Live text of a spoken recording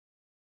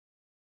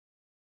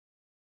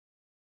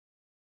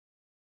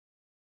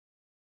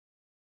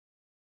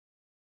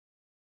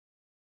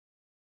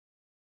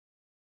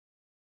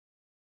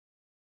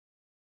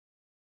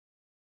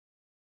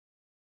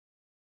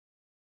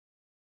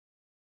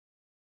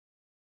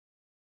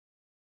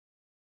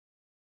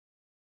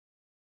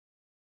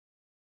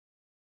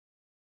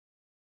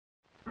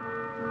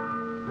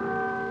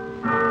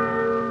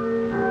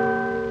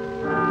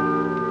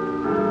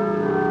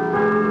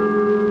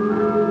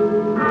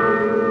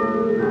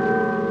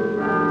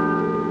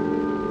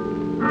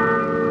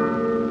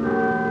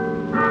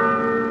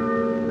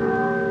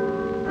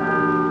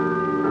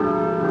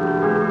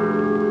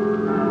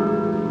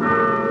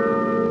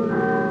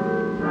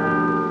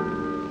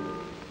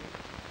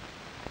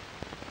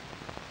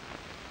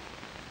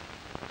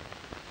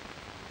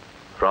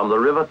From the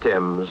River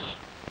Thames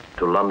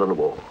to London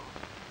Wall,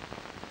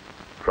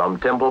 from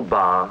Temple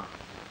Bar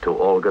to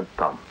Aldgate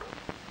Pump,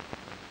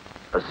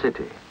 a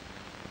city,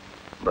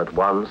 but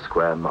 1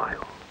 square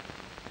mile.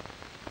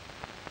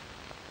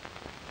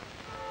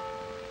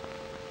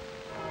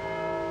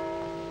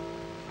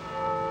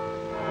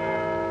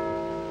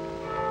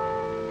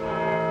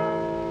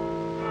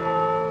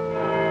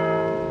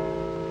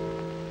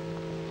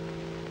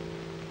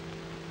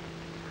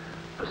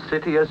 A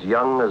city as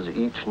young as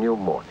each new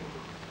morning,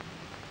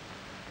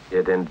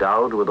 yet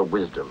endowed with a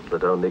wisdom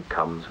that only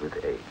comes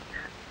with age.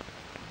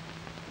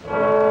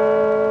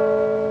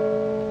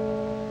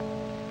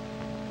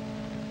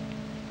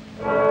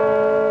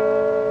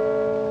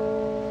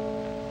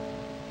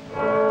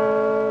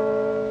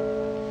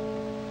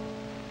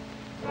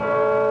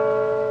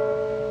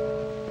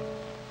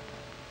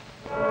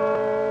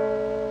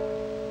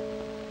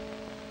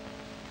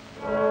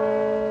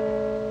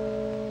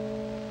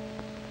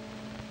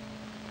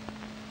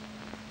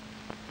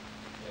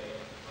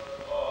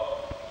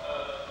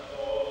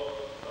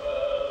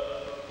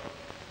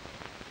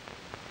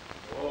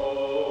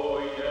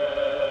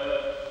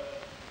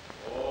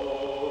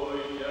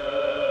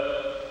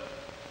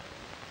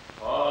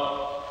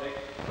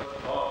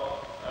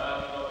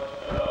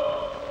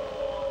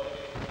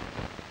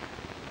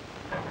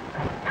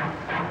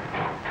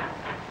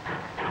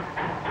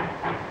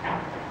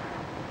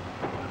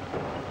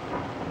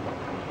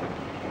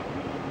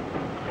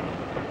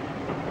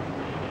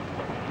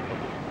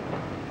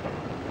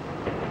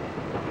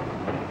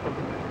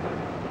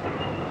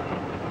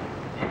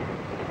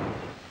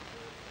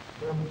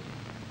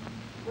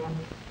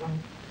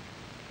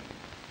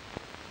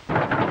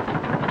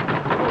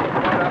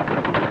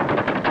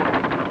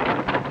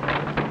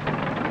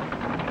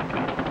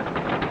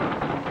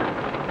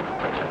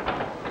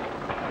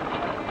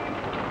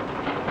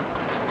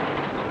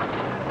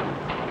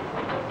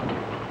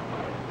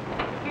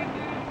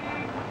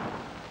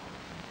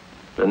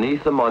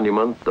 Beneath the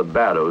monument, the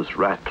barrows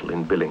rattle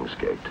in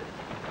Billingsgate.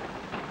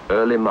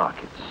 Early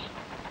markets,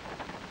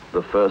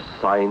 the first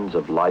signs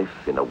of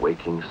life in a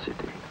waking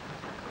city.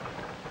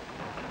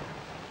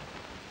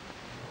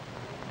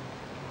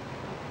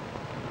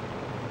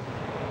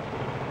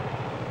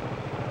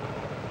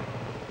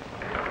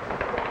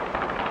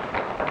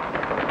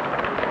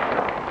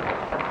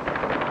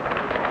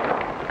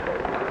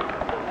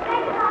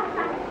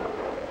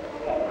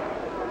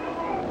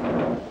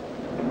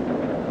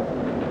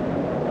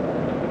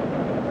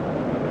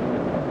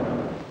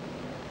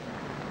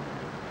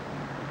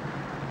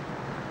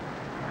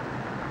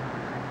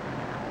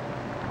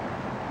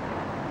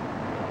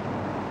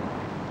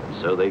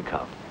 So they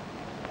come,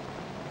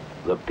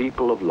 the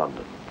people of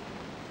London,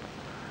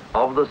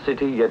 of the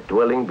city yet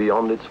dwelling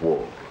beyond its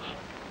walls.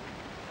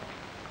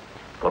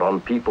 For on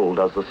people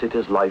does the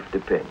city's life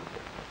depend.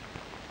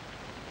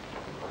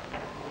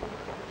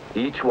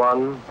 Each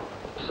one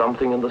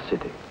something in the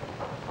city,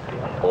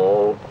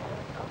 all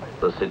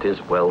the city's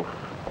wealth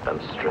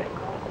and strength.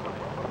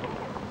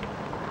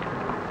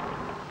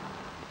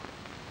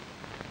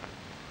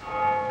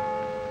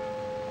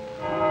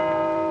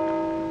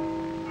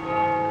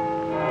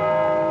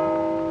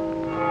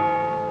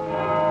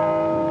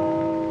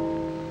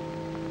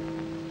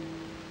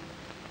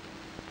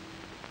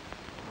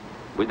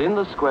 Within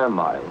the square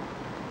mile,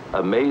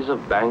 a maze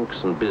of banks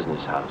and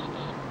business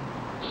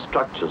houses,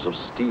 structures of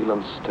steel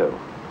and stone,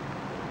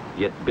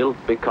 yet built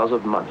because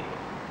of money,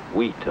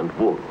 wheat and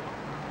wool,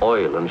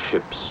 oil and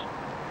ships.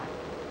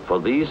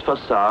 For these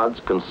facades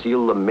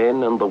conceal the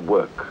men and the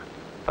work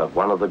of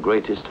one of the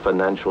greatest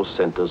financial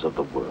centers of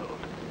the world.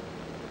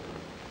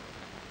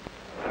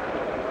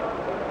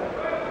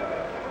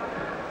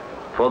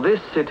 For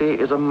this city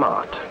is a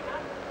mart,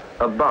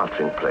 a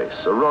bartering place,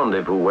 a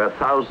rendezvous where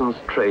thousands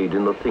trade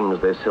in the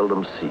things they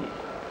seldom see,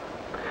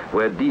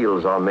 where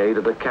deals are made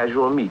at a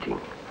casual meeting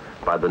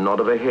by the nod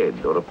of a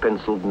head or a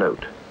penciled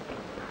note,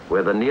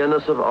 where the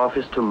nearness of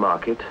office to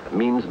market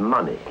means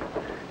money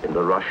in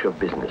the rush of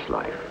business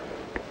life.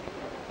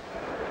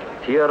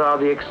 Here are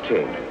the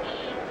exchanges,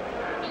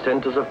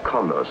 centers of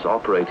commerce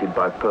operated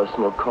by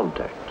personal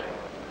contact,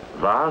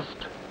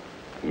 vast,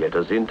 yet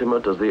as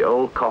intimate as the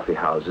old coffee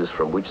houses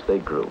from which they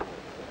grew.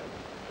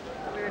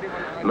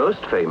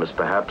 Most famous,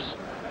 perhaps,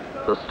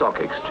 the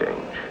stock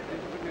exchange.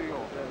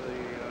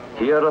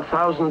 Here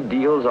 1,000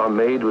 deals are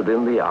made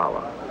within the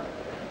hour,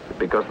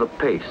 because the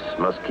pace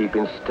must keep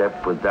in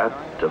step with that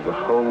of the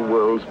whole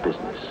world's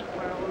business.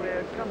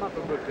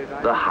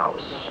 The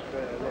house,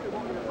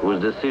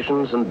 whose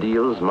decisions and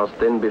deals must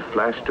then be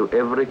flashed to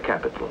every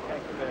capital,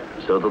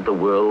 so that the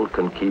world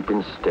can keep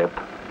in step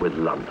with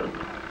London.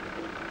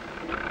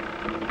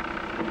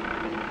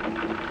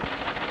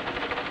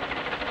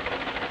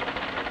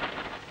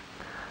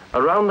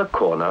 Around the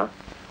corner,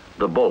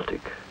 the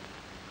Baltic,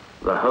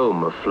 the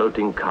home of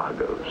floating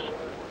cargoes.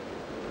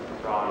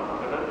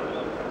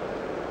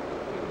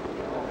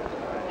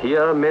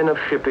 Here, men of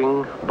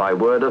shipping, by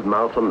word of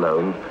mouth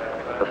alone,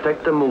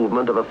 effect the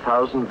movement of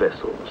 1,000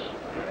 vessels,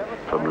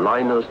 from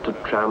liners to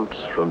tramps,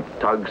 from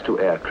tugs to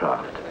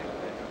aircraft,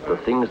 the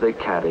things they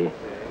carry,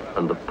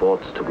 and the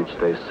ports to which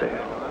they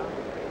sail.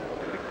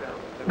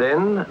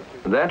 Then,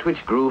 that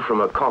which grew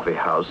from a coffee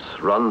house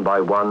run by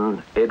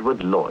one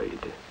Edward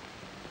Lloyd.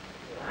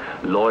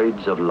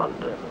 Lloyd's of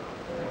London.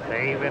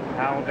 David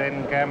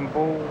Howden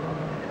Gamble,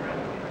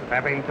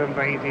 Babington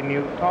Basie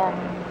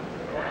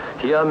Newton.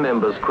 Here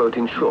members quote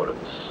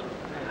insurance.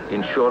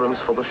 Insurance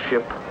for the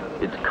ship,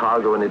 its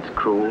cargo and its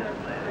crew.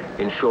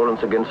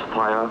 Insurance against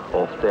fire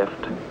or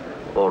theft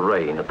or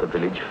rain at the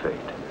village fete.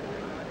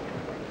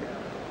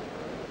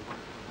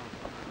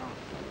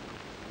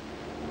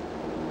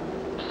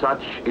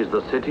 Such is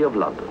the city of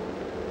London.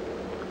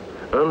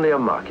 Only a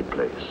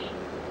marketplace,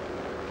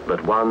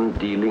 but one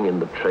dealing in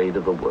the trade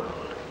of the world.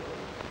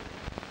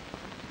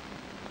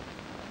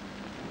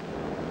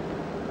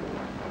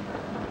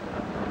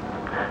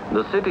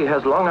 The city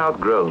has long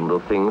outgrown the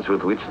things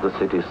with which the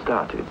city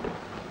started.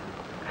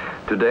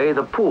 Today,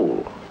 the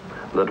pool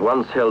that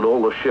once held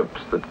all the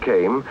ships that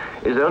came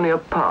is only a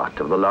part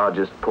of the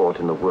largest port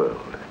in the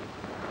world.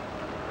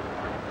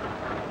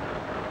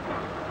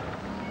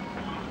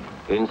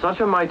 In such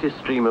a mighty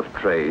stream of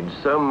trade,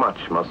 so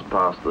much must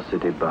pass the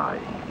city by.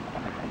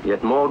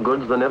 Yet more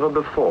goods than ever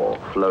before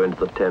flow into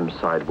the Thames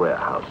side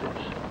warehouses.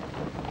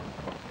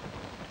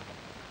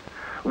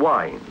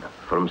 Wine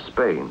from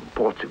Spain,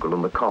 Portugal,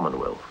 and the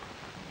Commonwealth,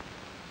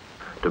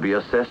 to be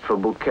assessed for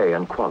bouquet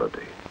and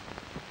quality.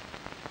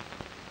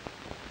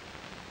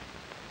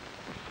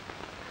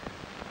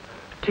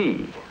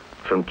 Tea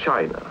from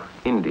China,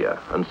 India,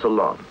 and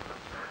Ceylon,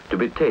 to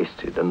be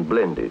tasted and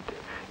blended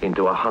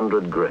into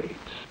 100 grades.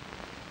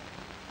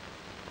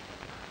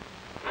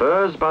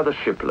 Furs by the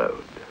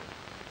shipload,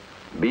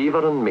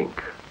 beaver and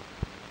mink,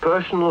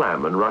 Persian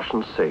lamb and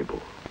Russian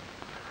sable,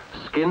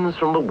 skins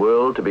from the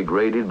world to be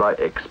graded by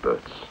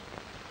experts,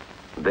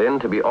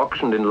 then to be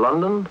auctioned in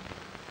London,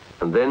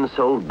 and then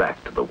sold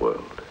back to the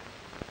world.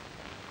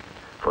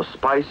 For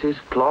spices,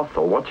 cloth,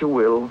 or what you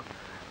will,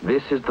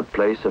 this is the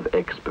place of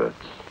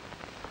experts.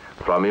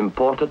 From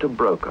importer to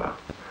broker,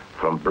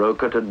 from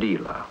broker to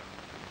dealer,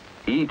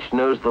 each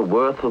knows the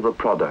worth of the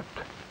product,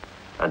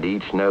 and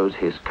each knows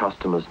his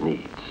customer's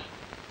needs.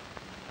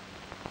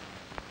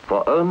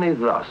 For only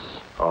thus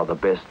are the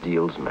best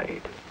deals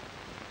made.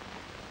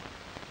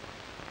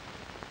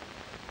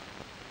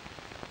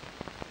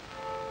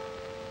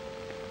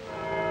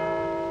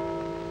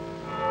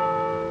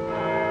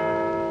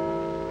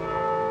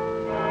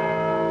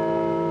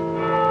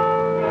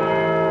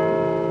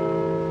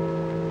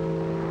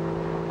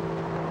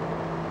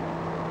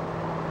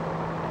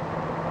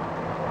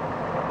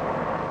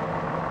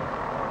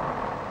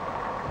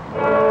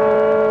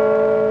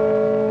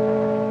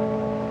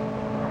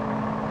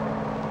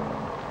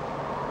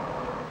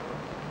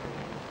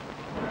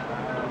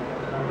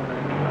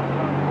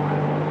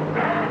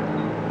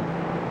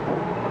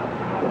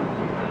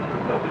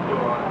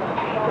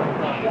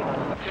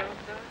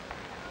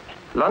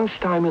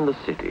 Lunchtime in the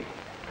city,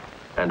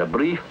 and a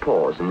brief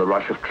pause in the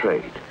rush of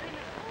trade,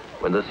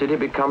 when the city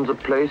becomes a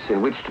place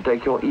in which to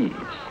take your ease,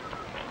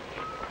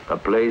 a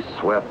place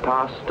where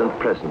past and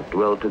present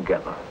dwell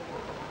together,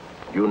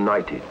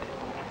 united,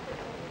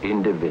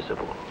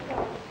 indivisible.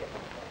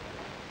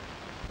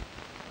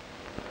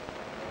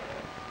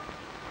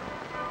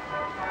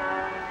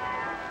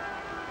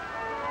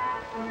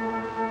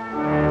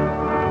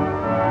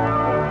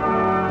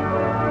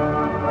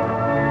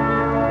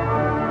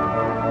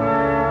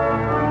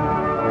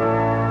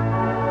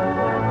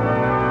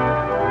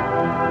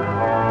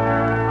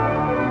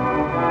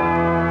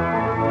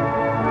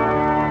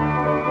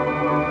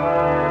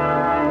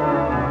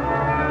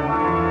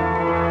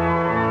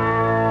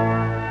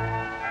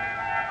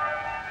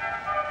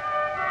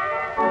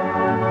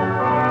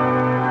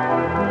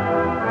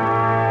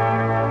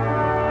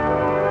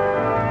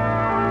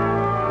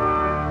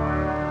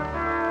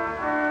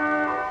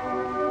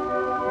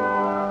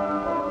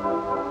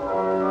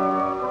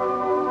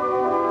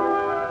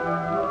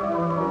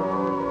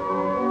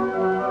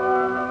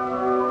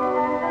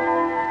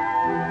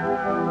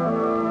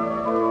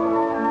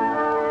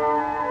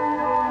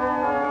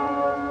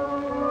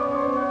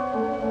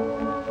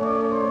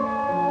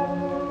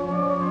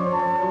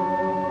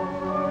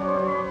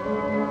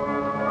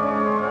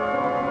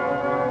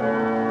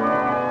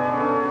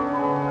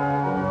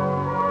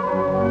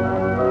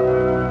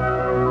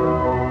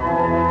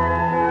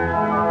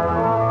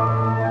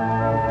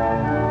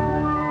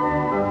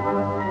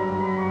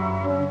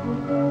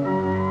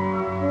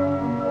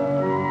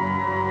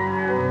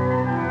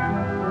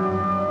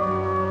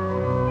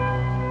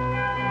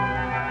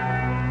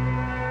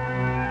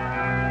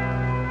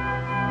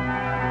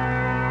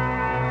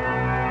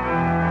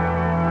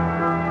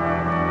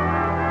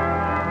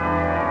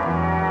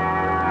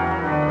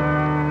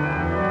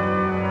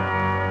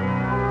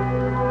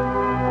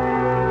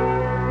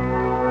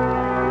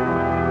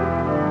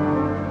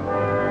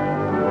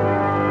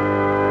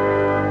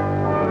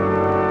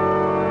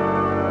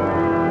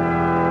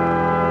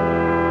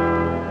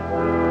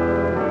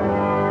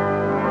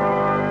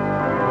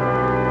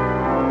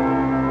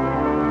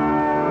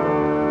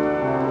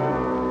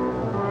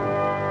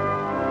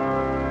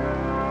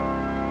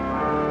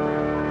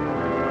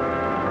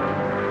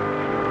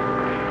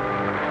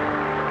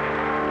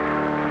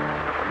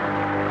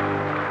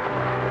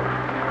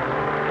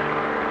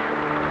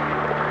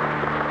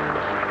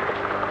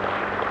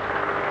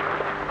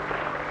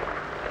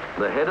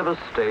 the head of a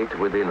state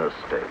within a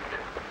state.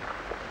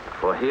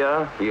 For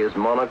here he is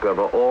monarch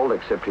over all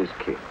except his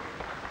king,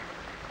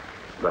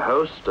 the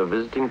host of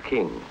visiting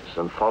kings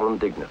and foreign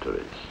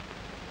dignitaries,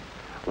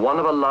 one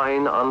of a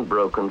line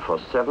unbroken for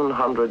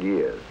 700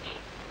 years,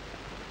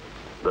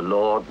 the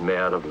Lord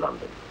Mayor of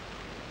London.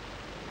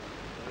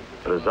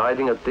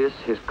 Presiding at this,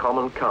 his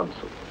Common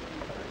Council,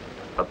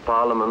 a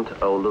parliament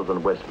older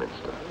than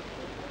Westminster.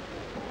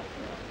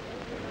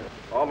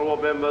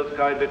 Honourable members,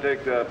 kindly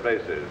take their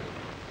places.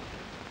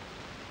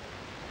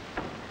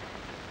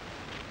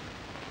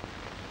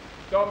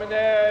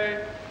 Domine,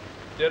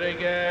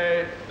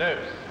 dirige, nos.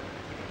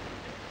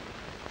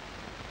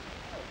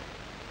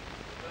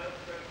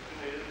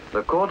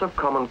 The Court of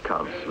Common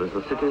Council is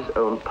the city's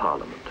own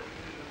parliament,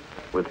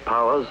 with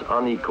powers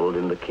unequalled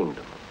in the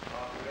kingdom.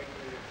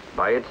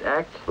 By its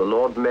acts, the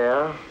Lord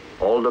Mayor,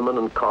 aldermen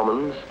and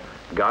commons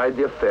guide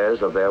the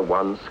affairs of their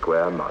 1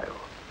 square mile.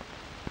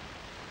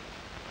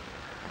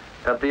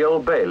 At the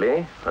Old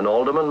Bailey, an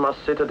alderman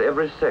must sit at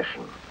every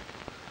session.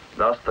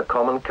 Thus, the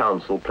Common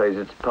Council plays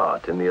its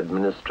part in the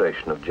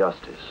administration of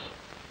justice.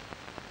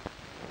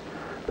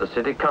 The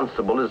City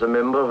Constable is a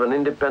member of an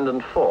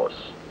independent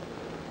force,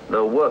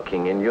 though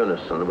working in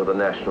unison with the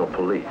National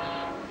Police.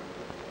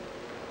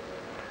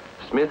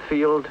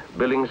 Smithfield,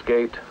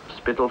 Billingsgate,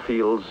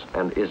 Spitalfields,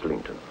 and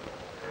Islington.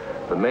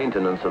 The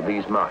maintenance of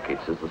these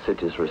markets is the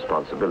city's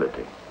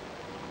responsibility.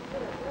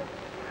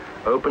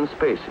 Open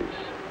spaces,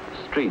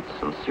 streets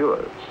and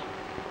sewers,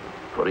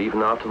 for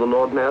even after the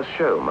Lord Mayor's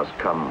show must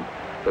come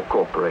the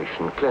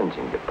Corporation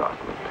Cleansing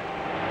Department.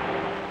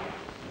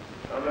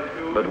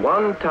 But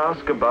one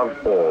task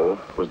above all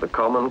was the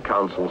Common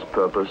Council's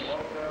purpose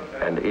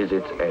and is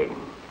its aim: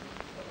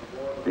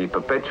 the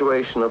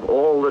perpetuation of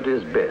all that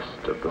is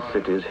best of the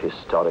city's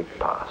historic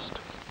past.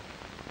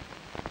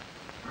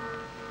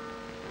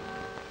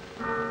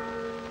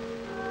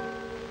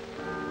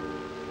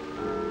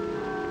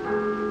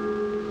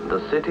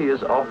 The city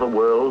is of the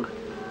world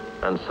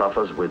and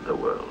suffers with the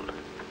world.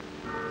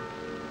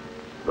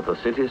 But the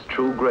city's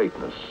true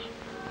greatness,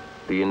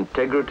 the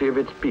integrity of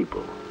its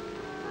people,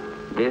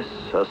 this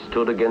has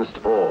stood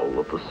against all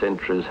that the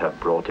centuries have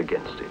brought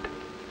against it.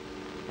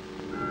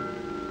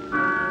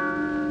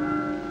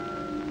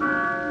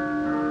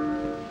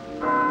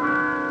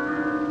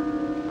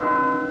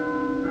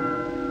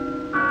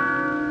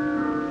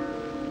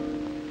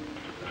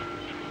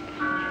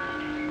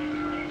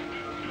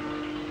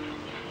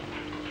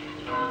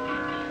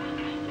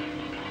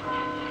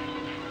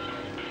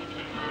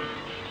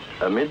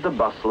 Amid the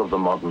bustle of the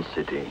modern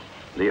city,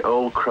 the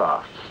old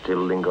crafts still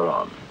linger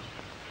on,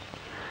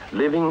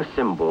 living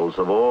symbols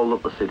of all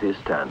that the city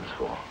stands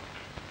for: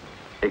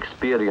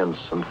 experience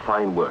and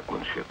fine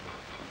workmanship,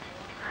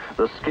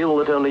 the skill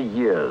that only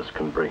years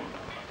can bring,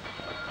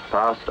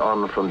 passed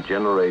on from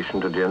generation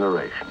to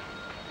generation,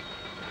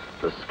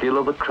 the skill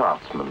of the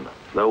craftsman,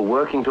 though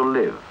working to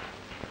live,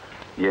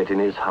 yet in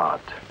his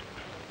heart,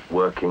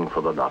 working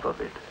for the love of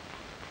it.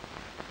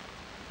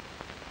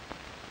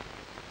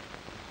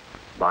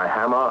 By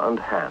hammer and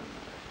hand,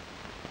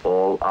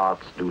 all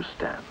arts do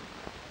stand.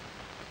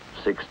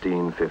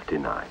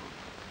 1659.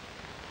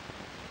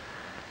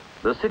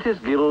 The city's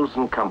guilds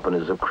and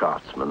companies of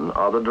craftsmen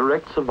are the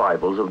direct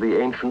survivals of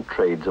the ancient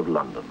trades of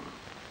London.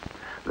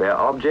 Their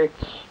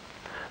objects,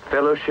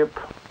 fellowship,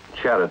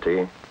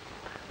 charity,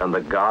 and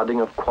the guarding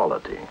of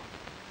quality.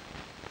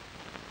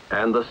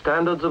 And the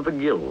standards of the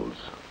guilds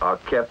are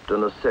kept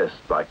and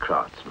assessed by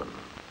craftsmen,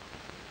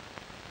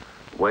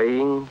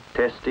 weighing,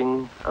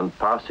 testing, and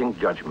passing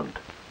judgment,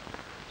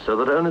 so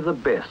that only the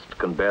best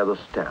can bear the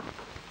stamp,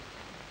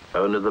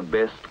 only the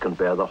best can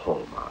bear the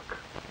hallmark.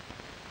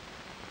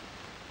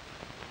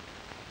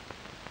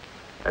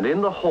 And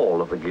in the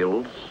hall of the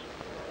guilds,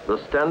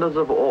 the standards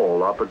of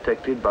all are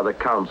protected by the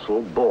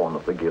council born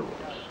of the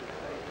guilds,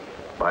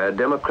 by a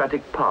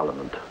democratic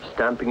parliament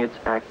stamping its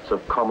acts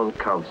of common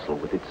council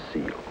with its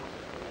seal,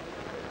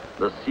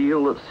 the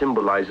seal that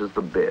symbolizes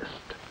the best,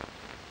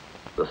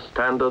 the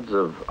standards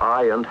of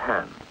eye and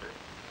hand,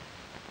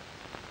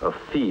 of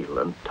feel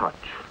and touch,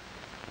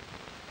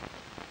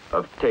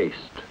 of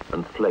taste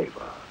and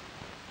flavor,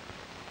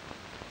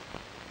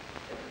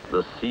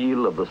 the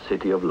seal of the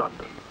City of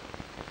London.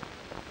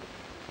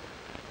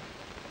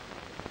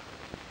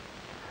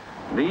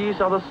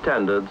 These are the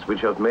standards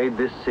which have made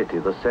this city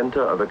the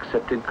center of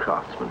accepted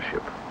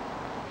craftsmanship,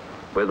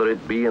 whether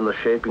it be in the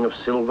shaping of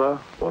silver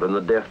or in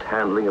the deft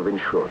handling of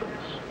insurance.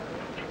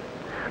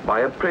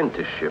 By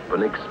apprenticeship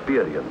and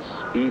experience,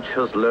 each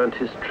has learnt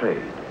his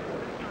trade,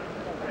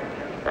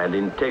 and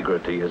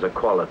integrity is a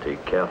quality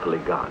carefully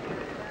guarded.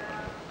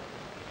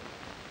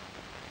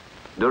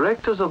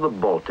 Directors of the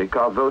Baltic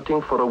are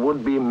voting for a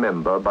would-be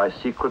member by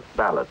secret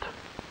ballot,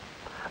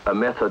 a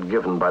method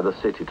given by the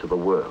city to the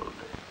world.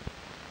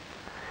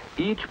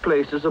 Each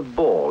places a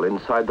ball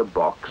inside the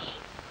box,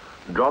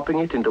 dropping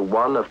it into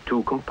one of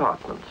 2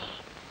 compartments.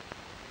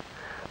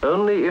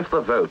 Only if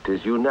the vote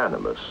is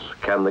unanimous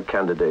can the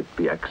candidate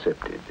be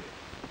accepted.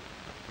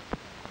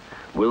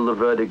 Will the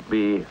verdict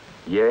be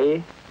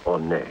yea or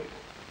nay?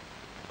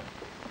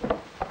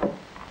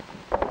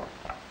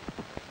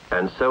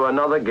 And so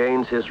another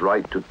gains his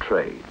right to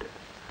trade,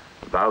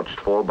 vouched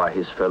for by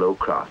his fellow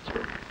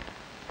craftsmen.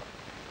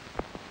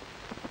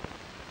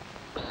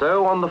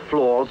 So on the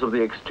floors of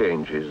the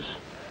exchanges,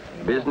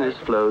 business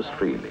flows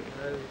freely.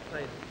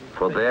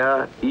 For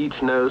there,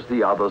 each knows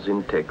the other's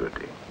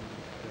integrity.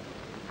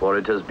 For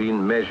it has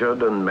been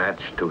measured and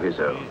matched to his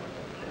own.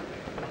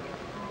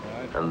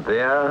 And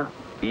there,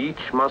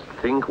 each must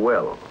think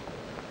well.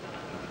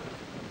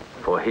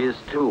 For his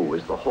too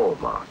is the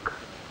hallmark,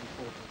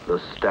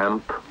 the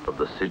stamp of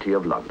the City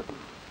of London.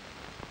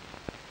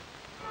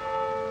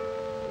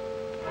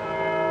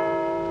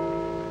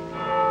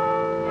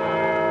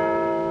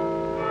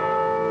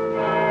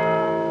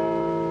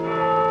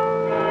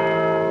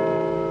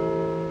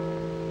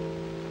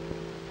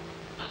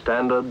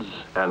 Standards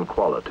and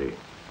quality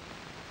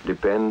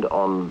depend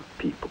on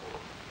people,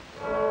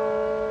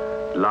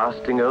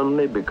 lasting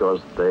only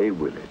because they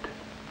will it.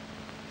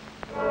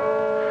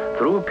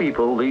 Through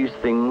people, these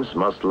things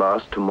must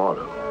last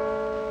tomorrow.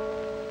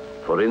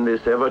 For in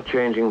this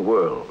ever-changing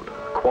world,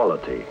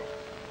 quality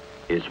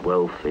is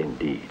wealth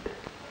indeed.